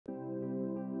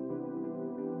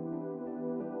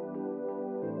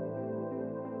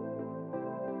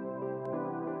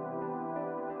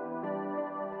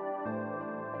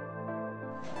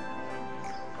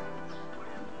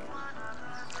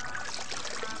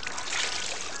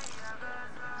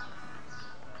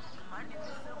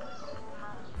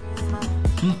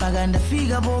mpaka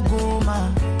ndafika bogoma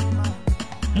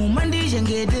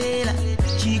mumandichengetera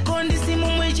chikondi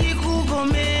simumwe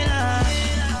chikukomera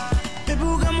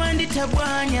pepuka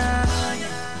mwandithabwanya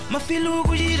mafilu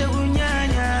kuchita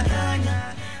kunyanya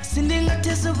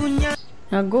sindingatheso kunyanya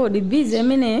agodi busy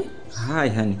amene Hi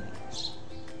honey.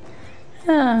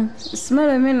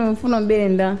 Smile amene ufuna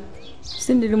benda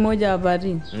sindili moja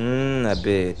apati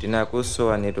Abe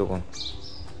tinakusowa netoko.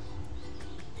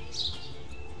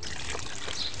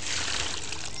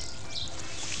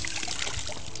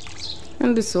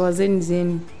 ndisowa zeni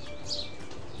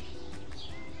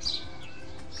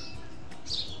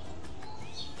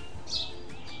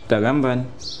Tagambani.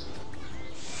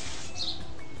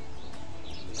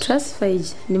 transfer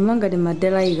ndimanga ndi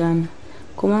madela ikana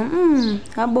koma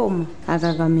aboma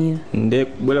akakamira Nde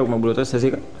kubwela kumabulo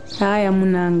tosazika. haya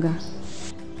munanga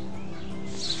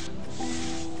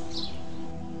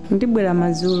ndibwera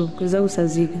mazulu kuza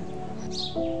kusazika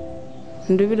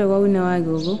ndipita kwa wina wake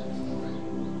uko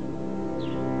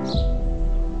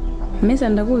mesa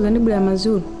ndakuza ndibwera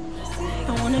mazulu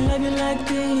I wanna love you like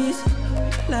this,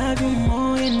 love you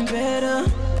more and better,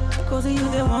 cause you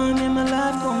the one in my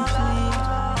life complete.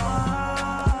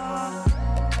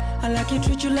 I like to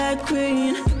treat you like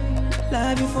queen,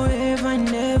 love you forever and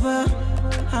ever,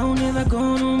 I'm never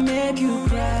gonna make you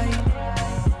cry.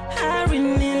 I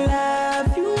really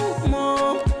love you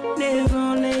more,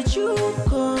 never let you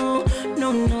go,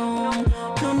 no, no,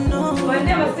 no,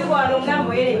 no.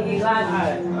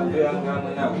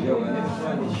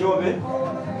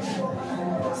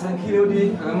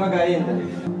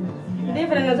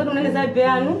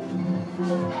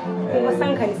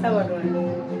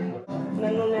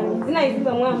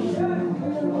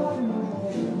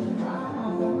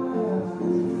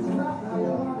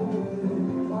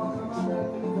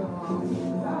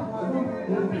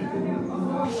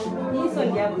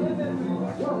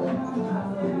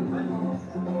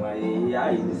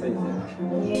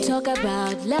 Talk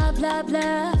about love, love,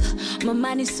 love. My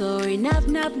money so enough,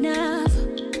 enough, enough.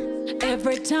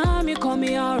 Every time you call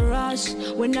me a rush,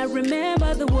 when I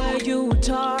remember the way you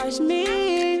touched me.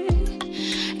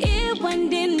 It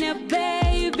went in a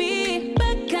baby,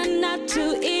 but cannot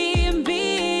to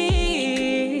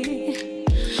be.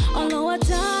 Although I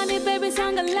turn it, baby,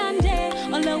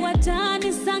 sangalande. Although I turn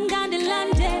it,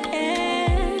 sangandilande.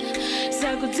 So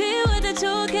I could deal with the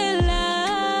chocolate love.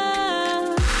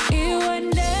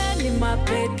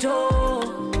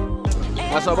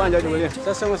 Masabanja jumwe.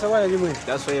 Sasa masabanja jumwe.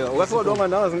 That's why. Wapi donga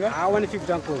ndazo nga? 150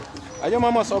 tanko. Ajo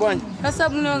mama sabanja. sasa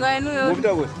mnonga enu yo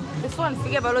Mubita go. this one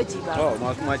fike balojiba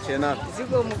Machena.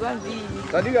 ziko mugambi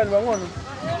Kadiga ni bangono.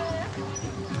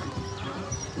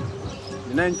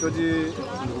 Nina nchoti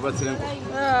ndikubatsire nko.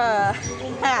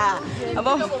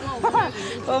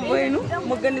 Abo enu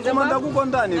muganiza Manda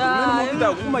kukondani, kumene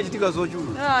mubita kumachitika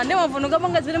zochulu. ne mavunuka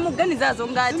bangazire muganizazo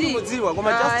ngati Mudziwa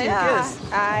koma just in case.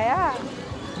 aya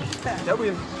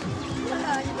Jabwini.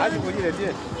 Haji kujile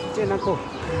tie. Tena ko.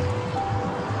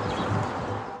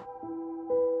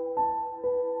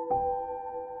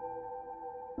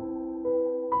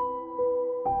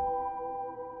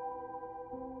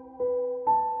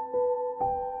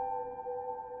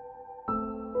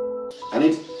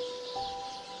 Anit.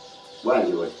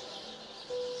 Wanji wewe.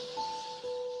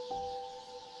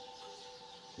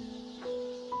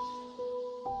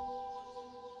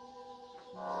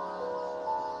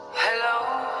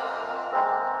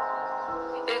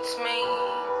 It's me.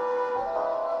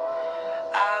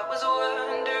 I was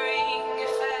wondering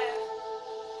if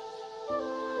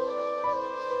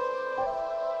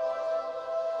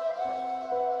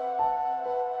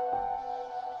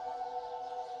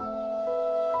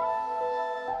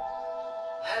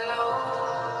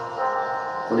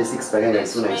Only 6 paganga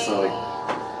soon I saw it.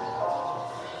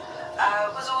 I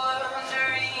was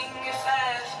wondering if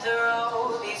after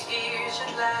all these years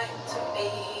you'd like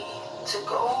to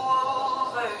go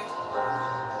over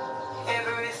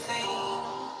everything.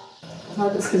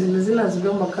 Hata siku zina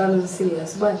zilomba kalo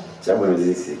serious bwana. Jambo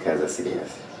mziki kaza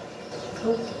serious.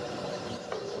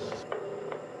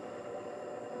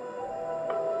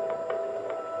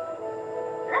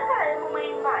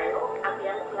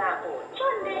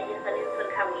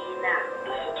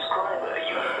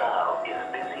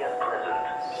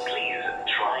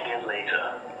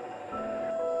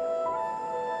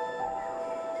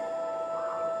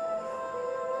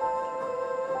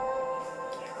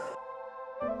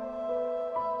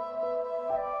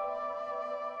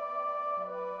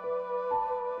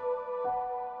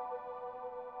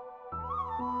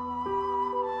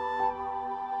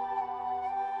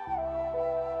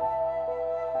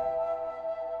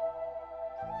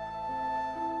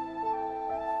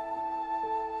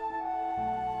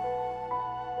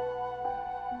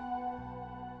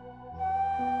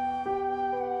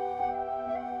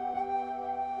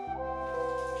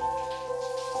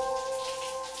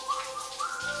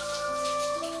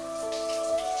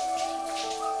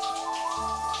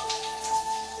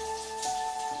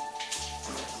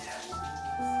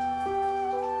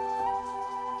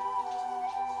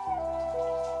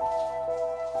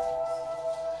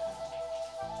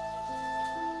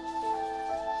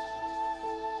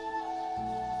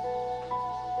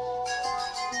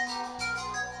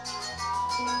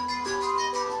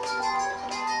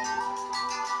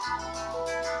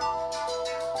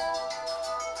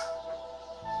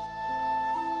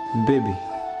 Baby.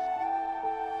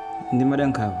 Ndi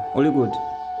madankava. Uli good?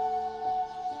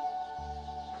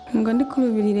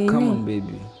 Ngandikhulupirire ine. Come on,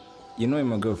 baby. You know I'm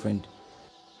my girlfriend.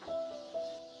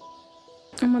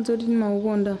 Amadzoti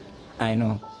ndimakukonda. I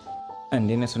know. And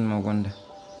ine soni makonda.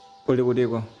 Uli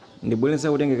kutiko.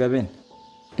 Ndibwelensa kutenge kapeni.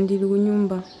 Ndili ku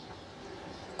nyumba.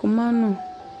 Komano,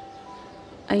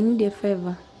 I need a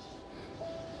favor.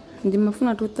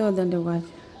 Ndimafuna 2,000 kwacha.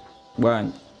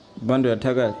 Bwanji. Bando ya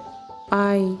takali.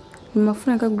 Ayi,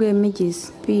 ndimafuna kagule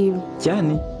matches pilu.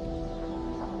 Chani?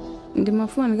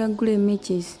 Ndimafuna nikagule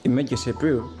matches. Emergency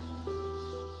pill.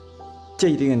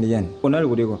 Chaitika ndi yani? Unali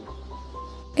kutiko.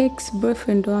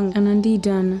 Ex-boyfriend wangu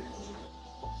anandidana.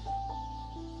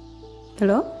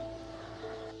 Hello?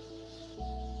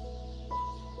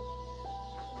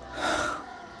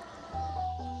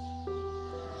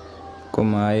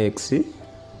 Koma ex.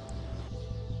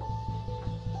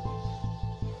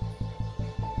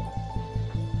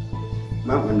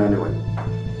 Mambo ndani wewe.